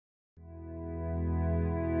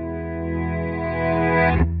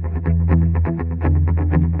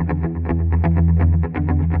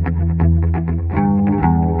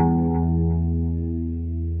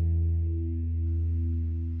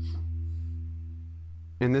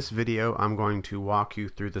In this video, I'm going to walk you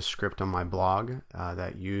through the script on my blog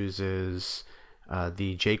that uses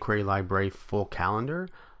the jQuery library full calendar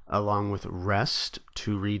along with REST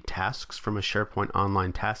to read tasks from a SharePoint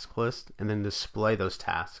online task list and then display those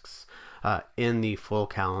tasks in the full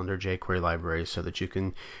calendar jQuery library so that you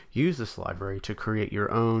can use this library to create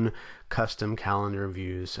your own custom calendar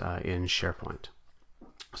views in SharePoint.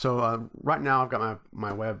 So right now I've got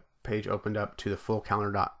my web page opened up to the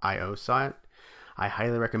fullcalendar.io site. I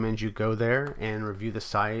highly recommend you go there and review the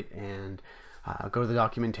site and go to the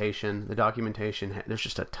documentation. The documentation, there's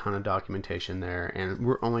just a ton of documentation there, and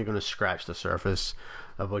we're only going to scratch the surface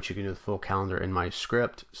of what you can do with full calendar in my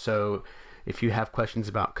script. So if you have questions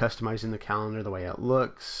about customizing the calendar, the way it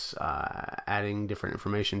looks, adding different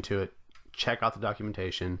information to it, check out the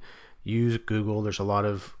documentation. Use Google. There's a lot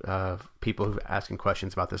of people who've asking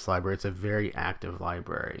questions about this library. It's a very active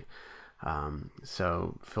library.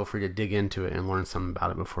 So feel free to dig into it and learn something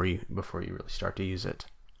about it before you really start to use it.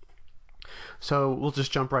 So we'll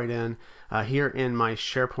just jump right in. Here in my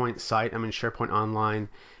SharePoint site, I'm in SharePoint Online.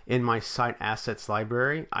 In my site assets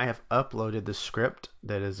library, I have uploaded the script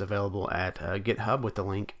that is available at GitHub with the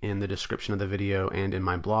link in the description of the video and in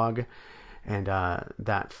my blog. And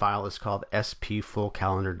that file is called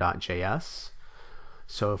spfullcalendar.js.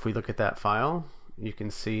 So if we look at that file, you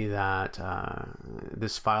can see that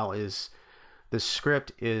this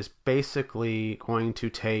script is basically going to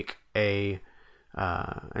take an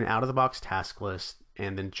out-of-the-box task list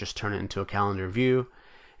and then just turn it into a calendar view.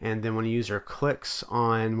 And then when a user clicks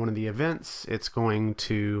on one of the events, it's going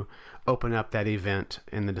to open up that event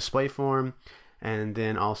in the display form. And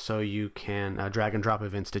then also you can drag and drop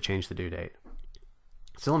events to change the due date.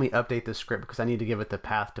 So let me update this script because I need to give it the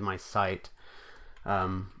path to my site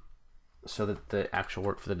so that the actual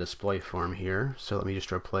work for the display form here. So let me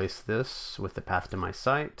just replace this with the path to my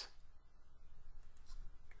site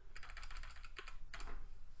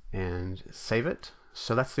and save it.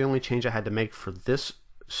 So that's the only change I had to make for this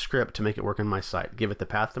script to make it work on my site. Give it the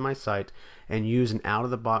path to my site and use an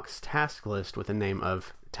out-of-the-box task list with a name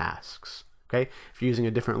of tasks. Okay, if you're using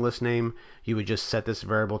a different list name, you would just set this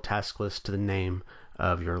variable task list to the name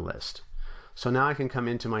of your list. So now I can come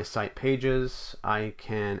into my site pages. I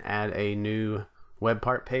can add a new web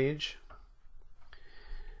part page,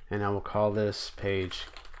 and I will call this page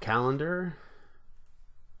calendar,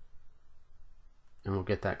 and we'll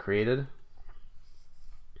get that created.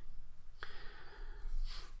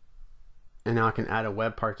 And now I can add a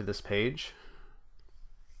web part to this page.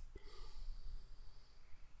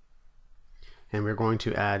 And we're going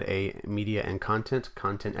to add a media and content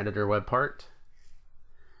editor web part.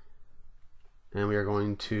 And we are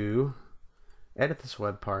going to edit this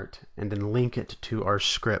web part and then link it to our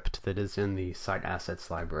script that is in the site assets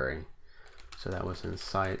library. So that was in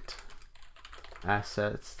site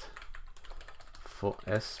assets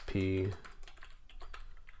sp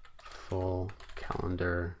full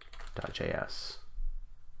calendar.js.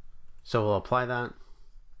 So we'll apply that.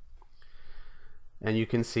 And you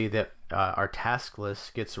can see that our task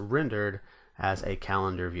list gets rendered as a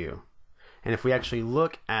calendar view. And if we actually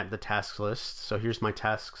look at the task list, so here's my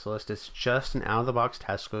tasks list. It's just an out-of-the-box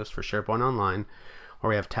task list for SharePoint Online, where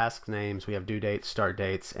we have task names, we have due dates, start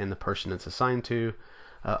dates, and the person it's assigned to,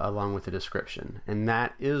 along with the description. And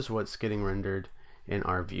that is what's getting rendered in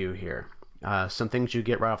our view here. Some things you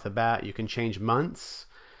get right off the bat: you can change months,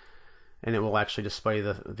 and it will actually display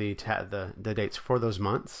the dates for those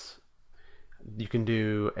months. You can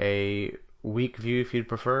do a week view if you'd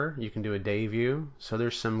prefer. You can do a day view. So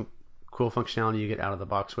there's some cool functionality you get out of the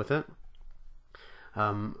box with it.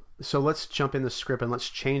 So let's jump in the script and let's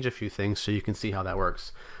change a few things so you can see how that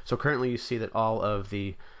works. So currently you see that all of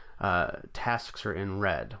the tasks are in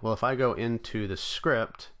red. Well, if I go into the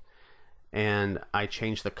script and I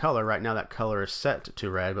change the color, right now that color is set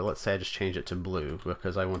to red, but let's say I just change it to blue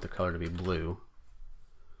because I want the color to be blue.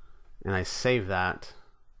 And I save that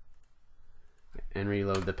and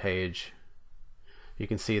reload the page, you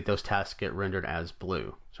can see that those tasks get rendered as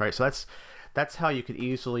blue. Right, so that's how you could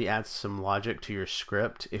easily add some logic to your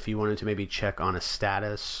script if you wanted to maybe check on a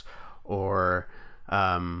status or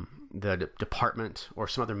the department or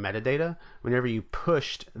some other metadata. Whenever you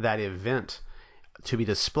pushed that event to be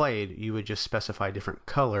displayed, you would just specify a different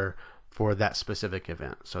color for that specific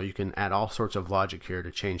event. So you can add all sorts of logic here to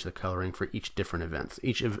change the coloring for each different events.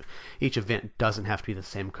 Each event doesn't have to be the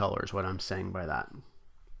same color is what I'm saying by that.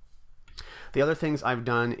 The other things I've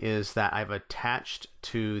done is that I've attached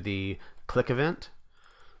to the click event.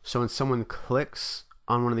 So when someone clicks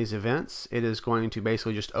on one of these events, it is going to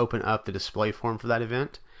basically just open up the display form for that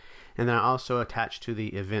event. And then I also attach to the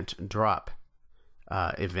event drop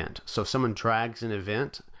event. So if someone drags an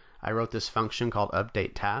event, I wrote this function called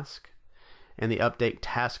update task, and the update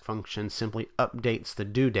task function simply updates the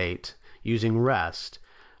due date using REST,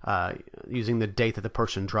 using the date that the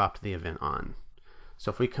person dropped the event on.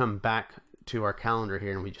 So if we come back to our calendar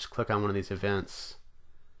here and we just click on one of these events,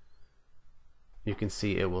 you can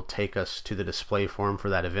see it will take us to the display form for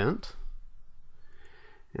that event.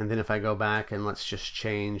 And then if I go back and let's just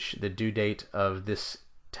change the due date of this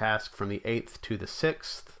task from the 8th to the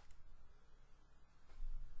 6th,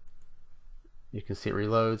 you can see it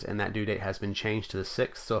reloads and that due date has been changed to the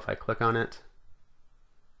 6th. So if I click on it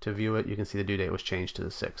to view it, you can see the due date was changed to the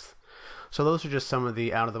 6th. So those are just some of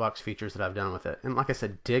the out-of-the-box features that I've done with it. And like I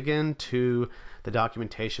said, dig into the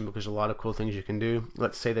documentation because there's a lot of cool things you can do.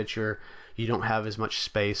 Let's say that you don't have as much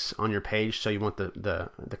space on your page, so you want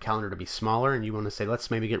the calendar to be smaller, and you want to say, let's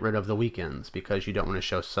maybe get rid of the weekends because you don't want to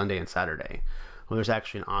show Sunday and Saturday. Well, there's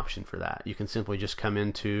actually an option for that. You can simply just come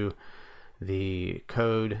into the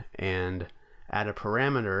code and add a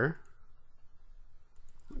parameter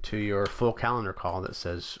to your full calendar call that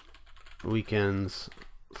says weekends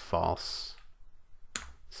false.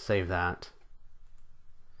 Save that.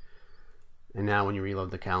 And now when you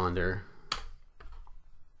reload the calendar,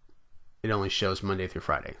 it only shows Monday through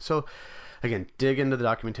Friday. So again, dig into the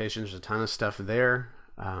documentation. There's a ton of stuff there.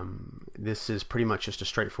 This is pretty much just a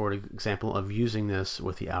straightforward example of using this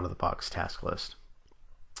with the out-of-the-box task list.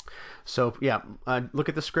 So yeah, look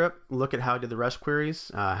at the script, look at how I did the REST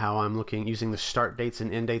queries, how I'm using the start dates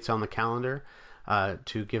and end dates on the calendar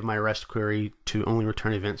to give my REST query to only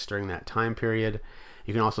return events during that time period.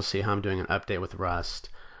 You can also see how I'm doing an update with REST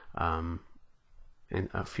and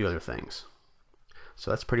a few other things. So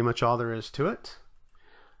that's pretty much all there is to it.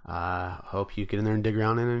 Hope you get in there and dig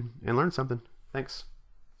around and learn something. Thanks.